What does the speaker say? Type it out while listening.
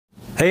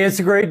Hey, it's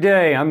a great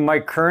day. I'm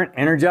Mike Current,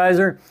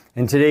 Energizer,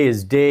 and today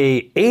is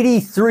day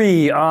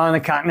 83 on the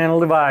Continental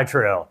Divide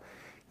Trail.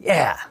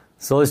 Yeah,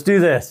 so let's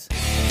do this.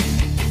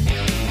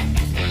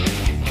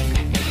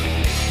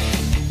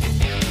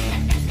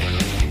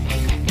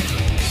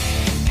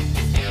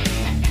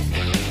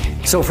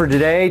 So for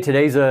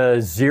today's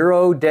a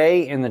 0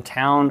 day in the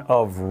town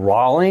of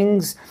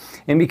Rawlings.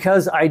 And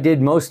because I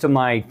did most of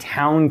my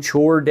town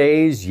chore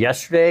days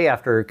yesterday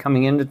after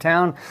coming into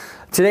town,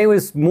 today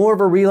was more of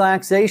a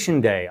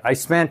relaxation day. I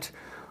spent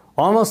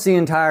almost the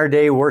entire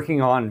day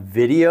working on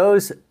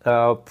videos,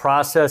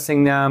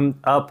 processing them,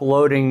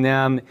 uploading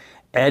them,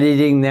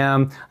 editing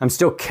them. I'm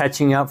still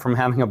catching up from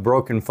having a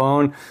broken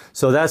phone.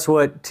 So that's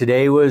what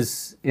today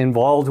was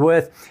involved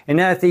with.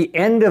 And at the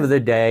end of the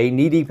day,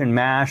 Knee Deep in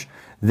MASH,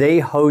 they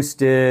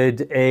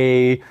hosted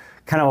a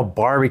kind of a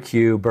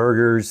barbecue,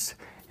 burgers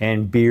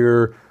and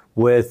beer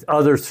with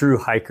other thru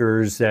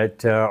hikers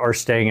that are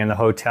staying in the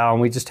hotel.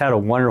 And we just had a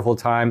wonderful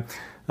time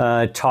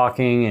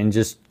talking and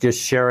just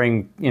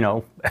sharing,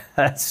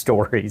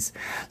 stories.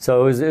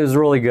 So it was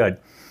really good.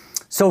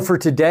 So for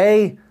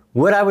today,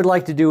 what I would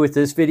like to do with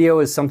this video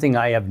is something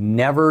I have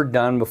never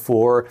done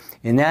before,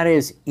 and that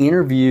is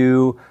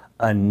interview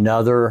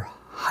another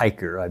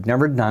hiker. I've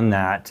never done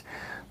that,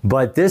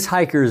 but this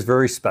hiker is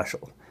very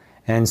special.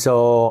 And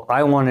so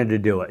I wanted to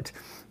do it.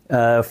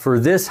 For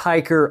this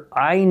hiker,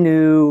 I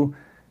knew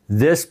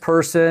this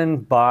person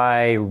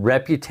by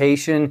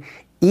reputation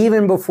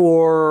even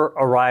before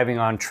arriving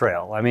on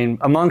trail. I mean,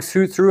 amongst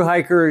thru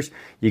hikers,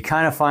 you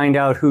kind of find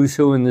out who's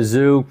who in the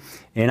zoo.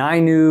 And I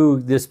knew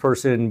this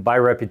person by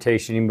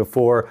reputation even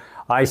before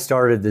I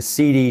started the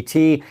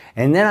CDT.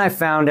 And then I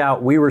found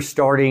out we were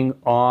starting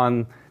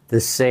on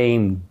the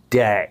same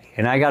day.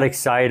 And I got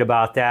excited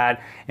about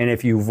that. And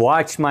if you've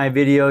watched my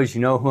videos,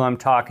 you know who I'm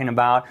talking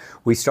about.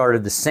 We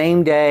started the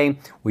same day.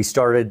 We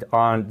started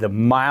on the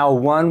mile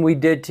 1 we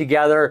did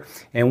together,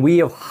 and we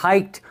have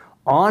hiked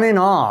on and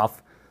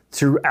off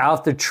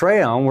throughout the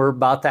trail, and we're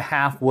about the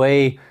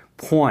halfway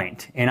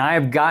point. And I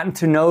have gotten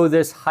to know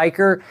this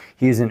hiker.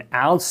 He's an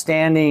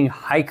outstanding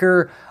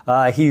hiker.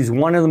 He's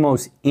one of the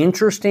most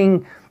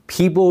interesting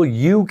people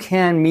you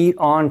can meet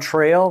on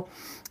trail.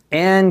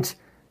 And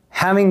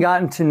having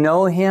gotten to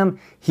know him,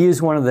 he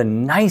is one of the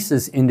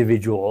nicest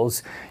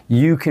individuals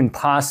you can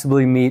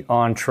possibly meet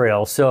on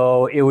trail.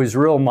 So it was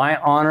my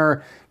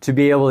honor to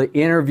be able to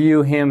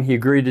interview him. He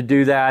agreed to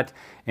do that,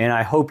 and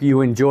I hope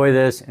you enjoy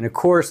this. And of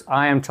course,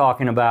 I am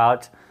talking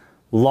about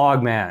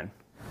Logman.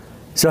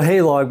 So hey,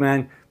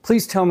 Logman,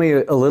 please tell me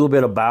a little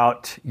bit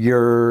about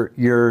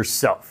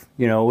yourself.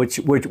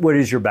 What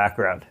is your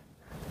background?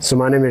 So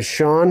my name is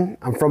Sean.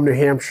 I'm from New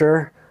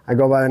Hampshire. I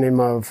go by the name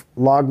of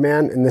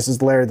Logman, and this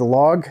is Larry the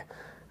Log.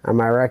 I'm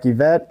an Iraqi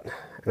vet,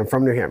 and I'm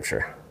from New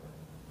Hampshire.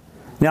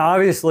 Now,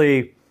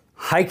 obviously,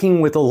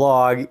 hiking with a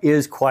log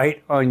is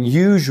quite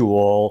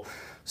unusual.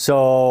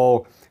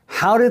 So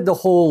how did the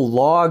whole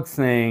log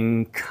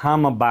thing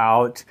come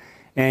about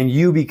and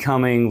you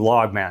becoming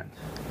Logman?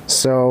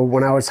 So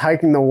when I was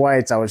hiking the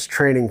Whites, I was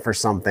training for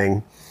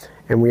something,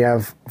 and we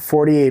have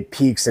 48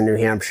 peaks in New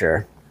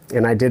Hampshire,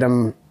 and I did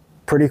them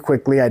pretty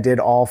quickly. I did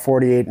all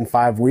 48 in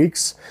 5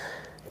 weeks,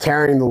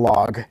 carrying the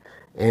log,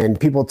 and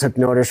people took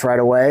notice right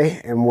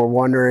away and were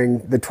wondering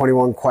the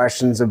 21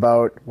 questions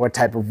about what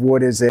type of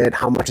wood is it,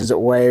 how much does it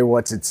weigh,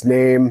 what's its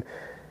name.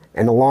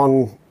 And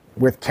along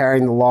with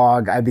carrying the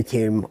log, I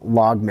became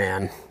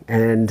Logman,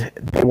 and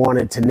they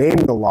wanted to name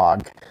the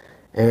log.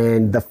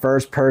 And the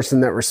first person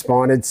that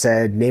responded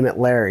said, "Name it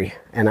Larry."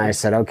 And I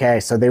said,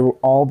 okay. So they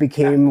all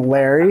became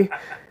Larry.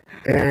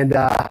 And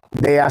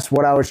they asked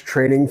what I was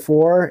training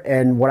for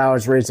and what I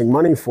was raising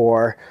money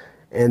for.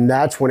 And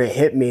that's when it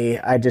hit me.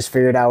 I just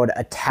figured I would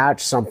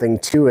attach something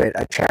to it,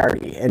 a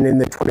charity. And in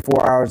the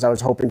 24 hours, I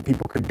was hoping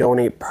people could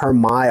donate per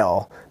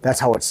mile. That's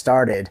how it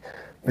started.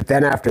 But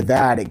then after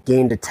that, it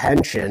gained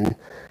attention.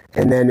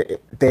 And then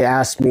they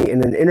asked me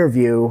in an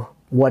interview,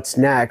 what's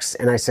next?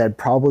 And I said,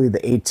 probably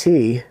the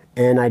AT.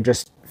 And I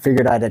just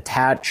figured I'd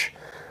attach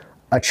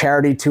a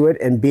charity to it.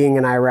 And being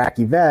an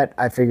Iraqi vet,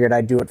 I figured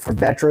I'd do it for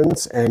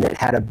veterans. And it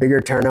had a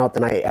bigger turnout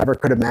than I ever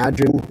could have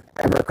imagined.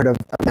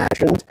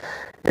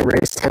 It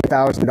raised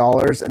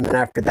 $10,000, and then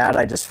after that,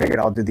 I just figured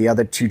I'll do the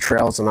other 2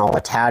 trails and I'll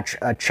attach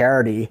a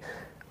charity.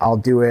 I'll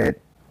do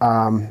it,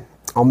 I'll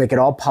make it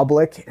all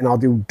public, and I'll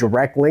do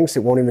direct links.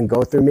 It won't even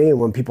go through me. And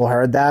when people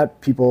heard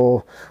that,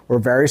 people were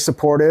very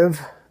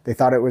supportive. They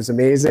thought it was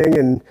amazing,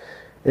 and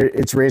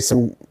it's raised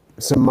some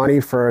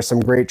money for some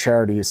great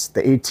charities.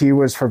 The AT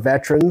was for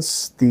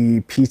veterans.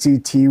 The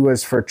PCT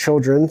was for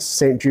children,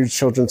 St. Jude's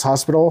Children's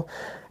Hospital.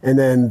 And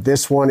then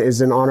this one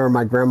is in honor of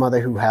my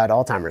grandmother who had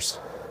Alzheimer's.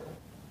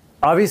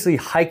 Obviously,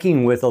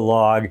 hiking with a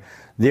log,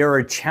 there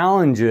are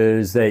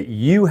challenges that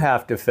you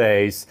have to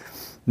face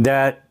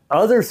that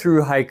other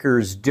thru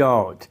hikers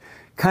don't.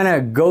 Kind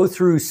of go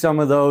through some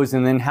of those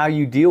and then how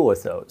you deal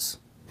with those.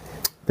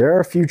 There are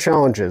a few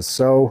challenges.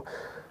 So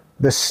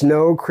the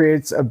snow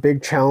creates a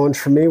big challenge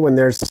for me when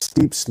there's a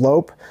steep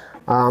slope.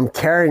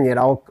 carrying it,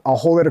 I'll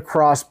hold it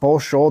across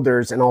both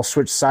shoulders and I'll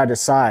switch side to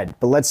side.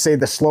 But let's say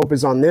the slope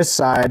is on this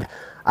side,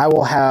 I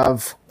will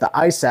have the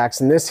ice axe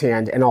in this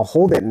hand and I'll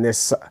hold it in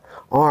this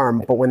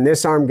arm. But when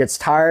this arm gets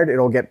tired,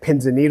 it'll get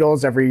pins and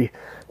needles. Every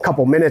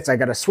couple minutes I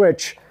got to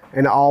switch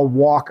and I'll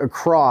walk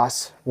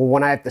across. Well,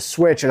 when I have to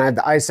switch and I have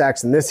the ice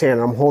axe in this hand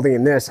and I'm holding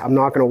in this, I'm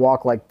not going to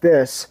walk like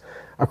this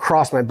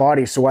across my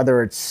body. So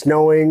whether it's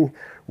snowing,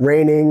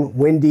 raining,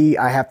 windy,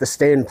 I have to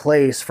stay in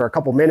place for a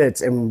couple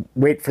minutes and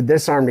wait for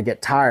this arm to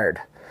get tired.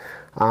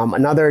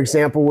 Another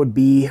example would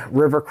be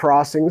river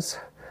crossings.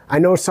 I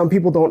know some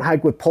people don't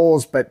hike with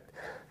poles, but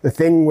the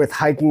thing with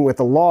hiking with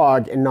a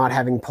log and not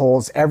having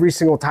poles, every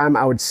single time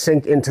I would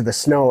sink into the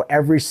snow,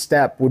 every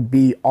step would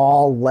be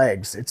all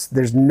legs.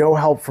 There's no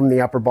help from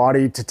the upper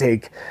body to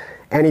take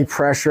any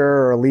pressure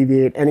or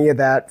alleviate any of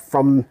that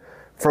from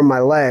my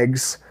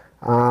legs.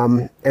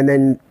 And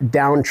then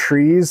down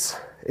trees,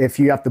 if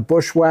you have to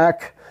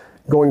bushwhack,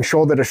 going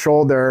shoulder to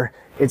shoulder,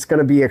 it's going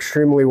to be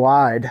extremely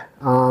wide.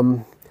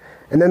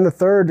 And then the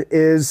third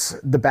is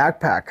the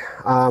backpack.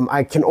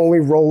 I can only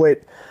roll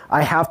it,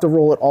 I have to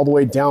roll it all the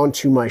way down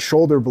to my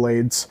shoulder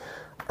blades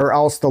or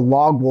else the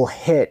log will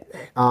hit.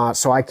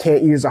 So I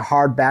can't use a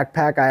hard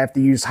backpack. I have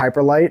to use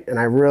Hyperlite, and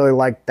I really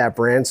like that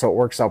brand, so it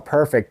works out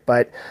perfect.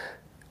 But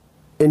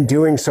in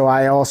doing so,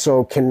 I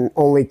also can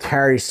only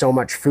carry so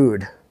much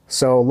food.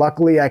 So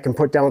luckily I can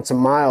put down some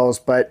miles,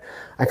 but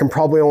I can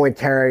probably only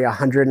carry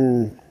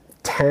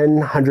 110,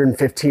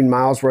 115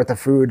 miles worth of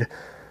food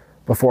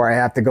before I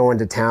have to go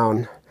into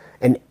town.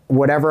 And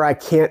whatever I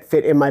can't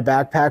fit in my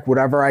backpack,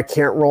 whatever I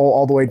can't roll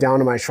all the way down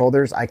to my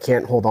shoulders, I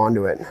can't hold on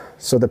to it.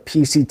 So the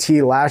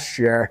PCT last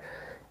year,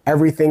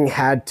 everything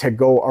had to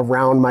go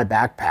around my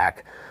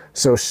backpack.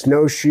 So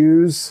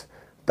snowshoes,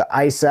 the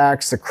ice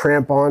axe, the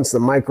crampons, the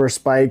micro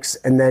spikes,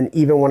 and then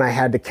even when I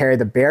had to carry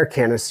the bear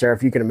canister,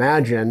 if you can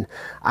imagine,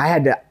 I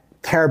had to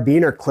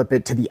carabiner clip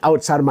it to the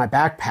outside of my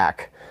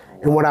backpack.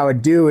 And what I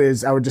would do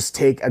is I would just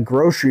take a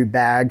grocery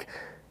bag,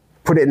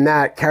 put it in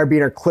that,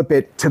 carabiner clip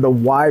it to the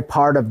Y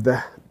part of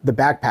the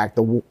backpack,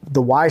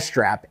 the Y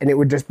strap, and it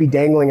would just be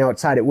dangling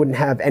outside. It wouldn't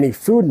have any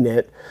food in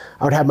it.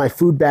 I would have my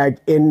food bag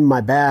in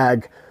my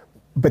bag,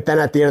 but then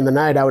at the end of the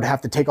night, I would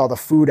have to take all the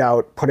food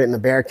out, put it in the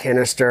bear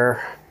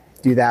canister,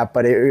 do that.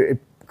 But it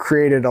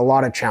created a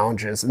lot of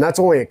challenges, and that's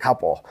only a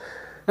couple.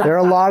 There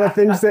are a lot of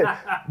things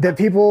that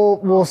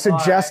people will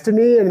suggest to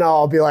me, and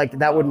I'll be like,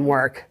 that wouldn't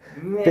work.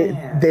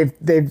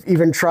 They've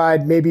even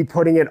tried maybe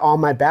putting it on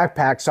my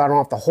backpack so I don't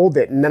have to hold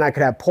it, and then I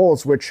could have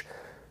poles, which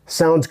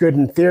sounds good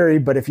in theory,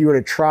 but if you were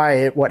to try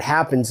it, what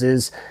happens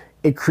is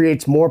it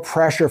creates more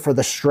pressure for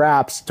the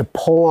straps to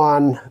pull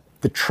on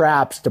the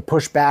traps to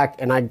push back,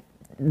 and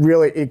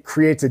it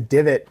creates a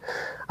divot.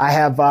 I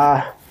have,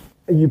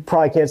 you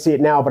probably can't see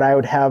it now, but I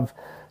would have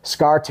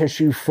scar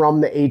tissue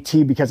from the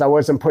AT because I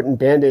wasn't putting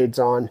Band-Aids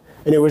on,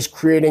 and it was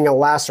creating a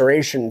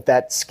laceration.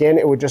 That skin,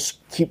 it would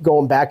just keep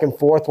going back and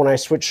forth when I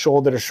switched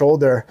shoulder to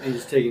shoulder. And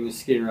just taking the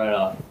skin right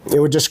off. It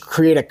would just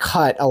create a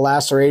cut, a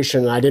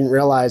laceration, and I didn't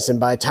realize, and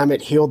by the time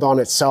it healed on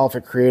itself,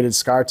 it created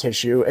scar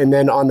tissue. And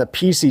then on the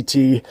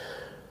PCT,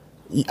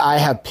 I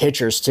have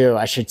pictures too,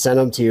 I should send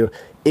them to you.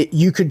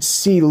 You could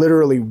see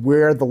literally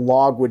where the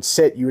log would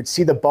sit. You would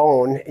see the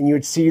bone and you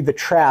would see the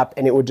trap,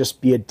 and it would just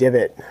be a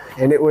divot.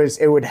 And it was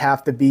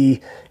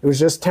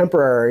just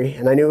temporary,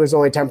 and I knew it was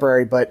only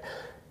temporary, but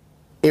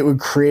it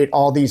would create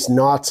all these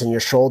knots in your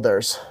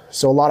shoulders.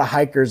 So a lot of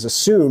hikers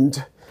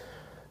assumed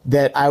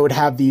that I would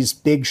have these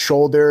big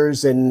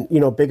shoulders and,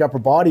 big upper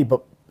body,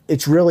 but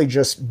it's really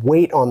just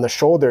weight on the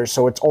shoulders.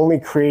 So it's only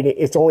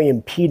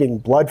impeding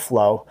blood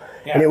flow.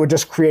 Yeah. And it would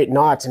just create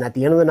knots. And at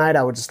the end of the night,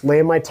 I would just lay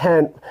in my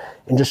tent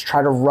and just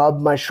try to rub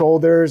my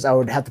shoulders. I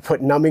would have to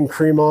put numbing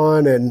cream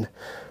on and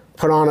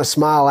put on a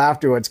smile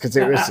afterwards, because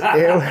it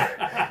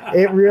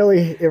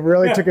really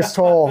took its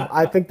toll.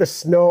 I think the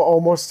snow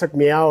almost took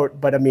me out.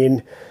 But I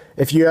mean,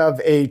 if you have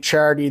a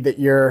charity that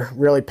you're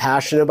really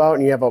passionate about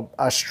and you have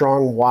a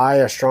strong why,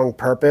 a strong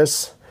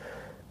purpose,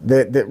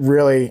 that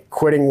really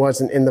quitting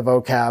wasn't in the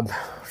vocab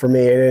for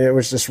me. And it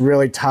was just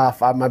really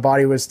tough. My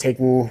body was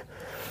taking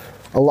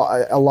a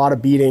lot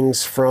of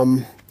beatings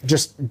from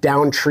just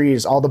down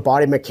trees, all the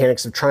body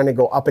mechanics of trying to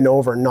go up and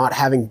over, not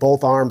having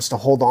both arms to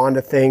hold on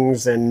to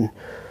things. And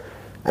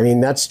I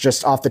mean, that's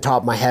just off the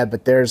top of my head,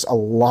 but there's a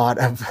lot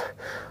of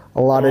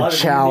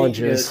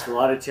challenges. A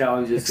lot of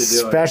challenges to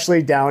do it.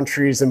 Especially down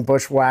trees and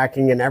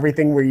bushwhacking and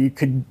everything where you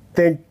could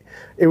think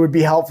it would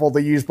be helpful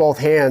to use both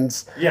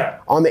hands. Yeah.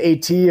 On the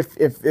AT,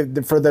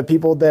 if for the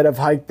people that have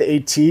hiked the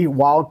AT,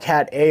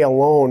 Wildcat A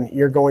alone,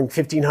 you're going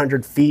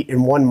 1,500 feet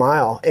in 1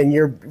 mile, and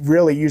you're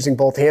really using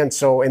both hands.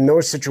 So in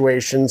those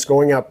situations,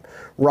 going up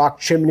rock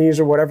chimneys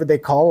or whatever they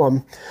call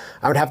them,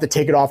 I would have to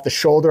take it off the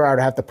shoulder. I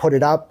would have to put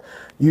it up,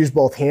 use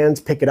both hands,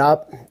 pick it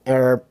up,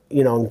 or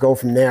and go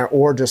from there,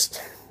 or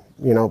just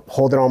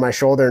hold it on my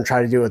shoulder and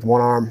try to do it with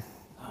one arm.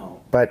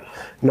 But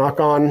knock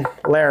on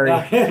Larry.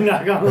 Knock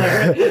on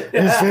Larry.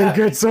 It's been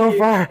good so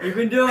far. You've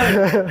been doing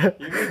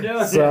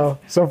it.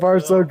 So far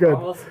so good.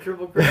 Almost a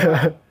triple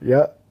crown.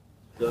 Yeah.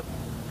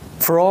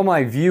 For all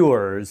my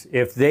viewers,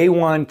 if they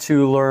want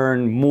to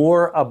learn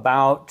more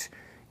about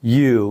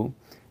you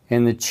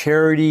and the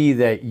charity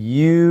that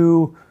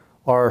you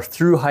are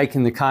through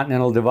hiking the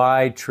Continental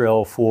Divide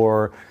Trail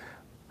for,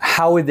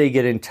 how would they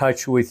get in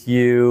touch with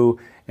you,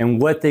 and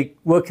what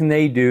can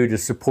they do to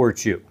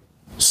support you?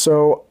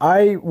 So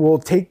I will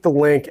take the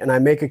link and I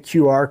make a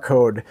QR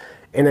code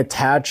and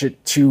attach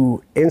it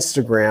to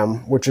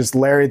Instagram, which is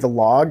Larry the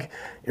Log,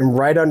 and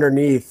right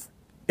underneath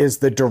is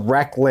the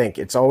direct link.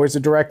 It's always a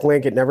direct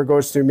link. It never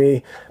goes through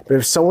me. But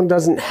if someone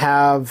doesn't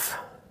have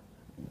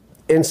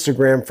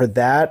Instagram for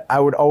that, I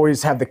would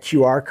always have the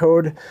QR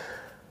code.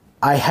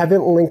 I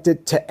haven't linked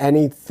it to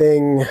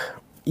anything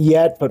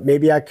yet, but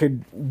maybe I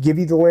could give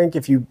you the link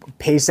if you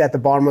paste at the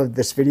bottom of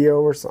this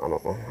video or something. I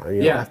don't know.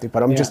 You don't have to,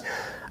 but I'm just,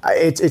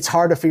 it's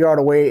hard to figure out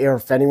a way, or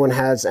if anyone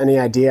has any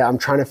idea, I'm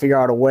trying to figure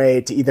out a way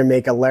to either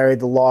make a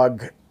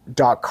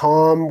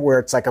LarryTheLog.com where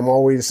it's like I'm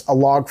always a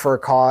log for a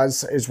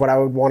cause is what I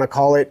would want to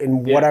call it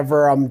in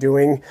whatever I'm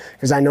doing,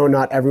 because I know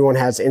not everyone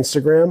has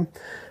Instagram,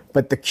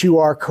 but the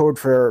QR code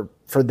for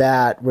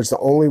that was the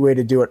only way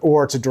to do it,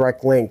 or it's a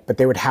direct link, but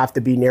they would have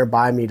to be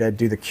nearby me to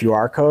do the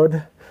QR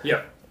code.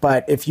 Yep.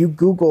 But if you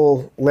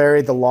Google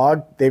Larry the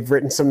Log, they've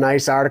written some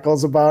nice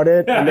articles about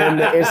it. And then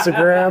the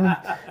Instagram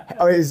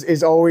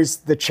is always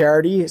the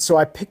charity. So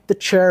I picked the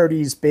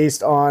charities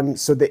based on,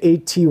 so the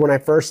AT when I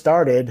first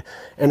started,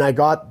 and I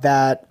got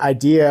that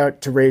idea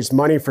to raise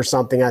money for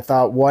something, I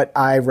thought what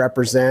I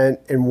represent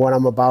and what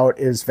I'm about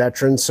is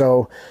veterans.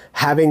 So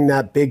having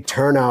that big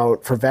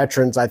turnout for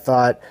veterans, I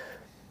thought,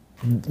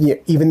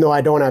 even though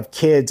I don't have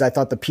kids, I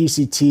thought the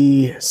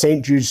PCT,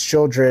 St. Jude's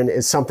Children,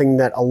 is something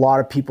that a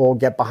lot of people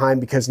get behind,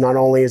 because not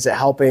only is it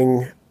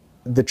helping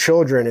the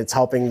children, it's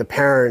helping the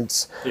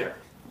parents. Yeah.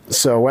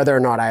 So whether or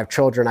not I have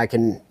children, I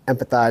can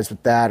empathize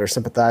with that or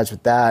sympathize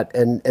with that.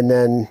 And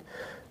then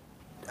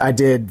I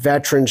did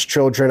veterans,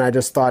 children. I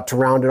just thought to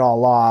round it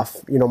all off,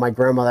 you know, my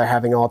grandmother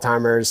having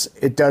Alzheimer's,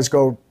 it does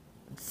go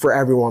for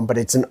everyone, but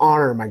it's an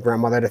honor, my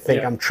grandmother, to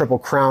think I'm triple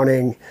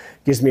crowning,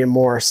 gives me a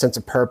more sense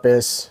of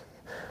purpose.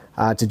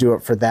 To do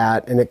it for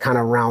that, and it kind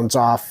of rounds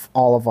off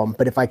all of them.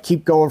 But if I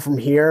keep going from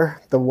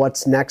here, the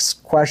what's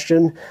next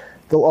question,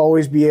 there'll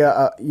always be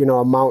a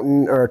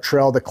mountain or a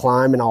trail to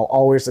climb, and I'll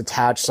always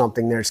attach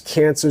something. There's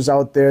cancers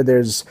out there,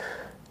 there's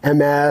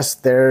MS,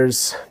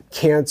 there's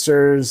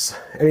cancers,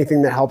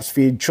 anything that helps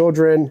feed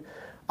children.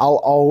 I'll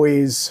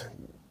always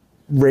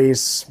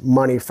raise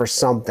money for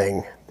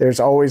something. There's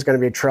always going to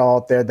be a trail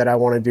out there that I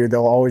want to do.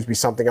 There'll always be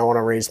something I want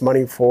to raise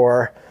money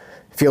for.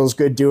 Feels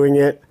good doing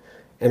it.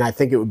 And I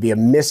think it would be a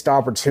missed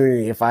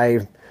opportunity if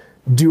I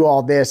do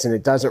all this and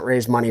it doesn't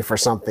raise money for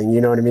something, you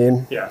know what I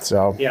mean? Yeah.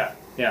 So. Yeah.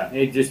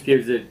 It just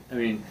gives it, I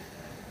mean,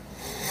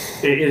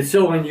 it's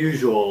so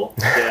unusual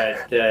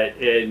that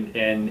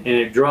and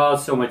it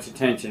draws so much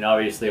attention,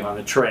 obviously, on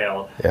the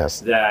trail.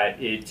 Yes.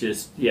 That it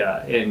just,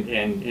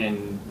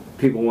 and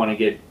people want to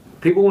get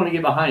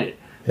behind it.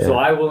 Yeah. So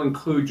I will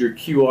include your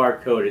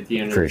QR code at the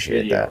end of the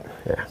video. Appreciate that.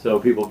 Yeah. So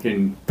people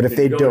can, but if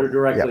they go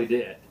directly to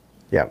it.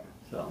 Yep.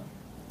 So.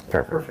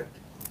 Perfect.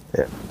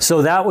 Yeah.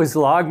 So that was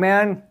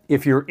Logman.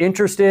 If you're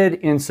interested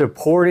in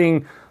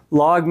supporting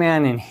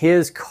Logman and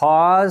his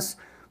cause,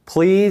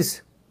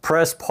 please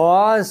press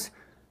pause,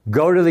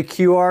 go to the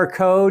QR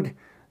code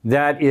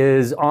that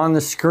is on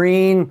the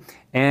screen,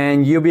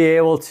 and you'll be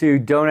able to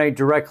donate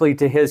directly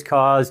to his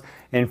cause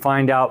and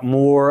find out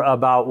more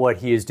about what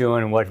he is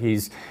doing and what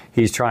he's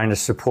trying to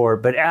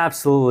support. But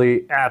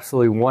absolutely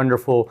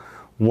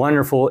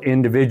wonderful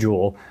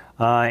individual.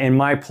 And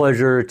my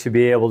pleasure to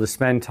be able to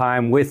spend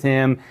time with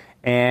him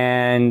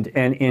and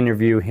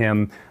interview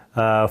him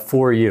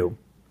for you.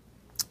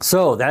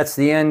 So that's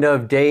the end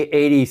of day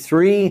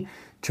 83.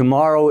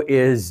 Tomorrow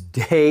is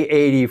day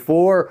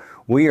 84.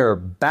 We are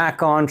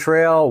back on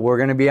trail. We're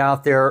going to be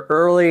out there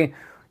early.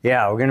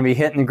 Yeah, we're going to be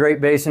hitting the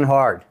Great Basin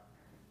hard.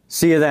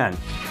 See you then.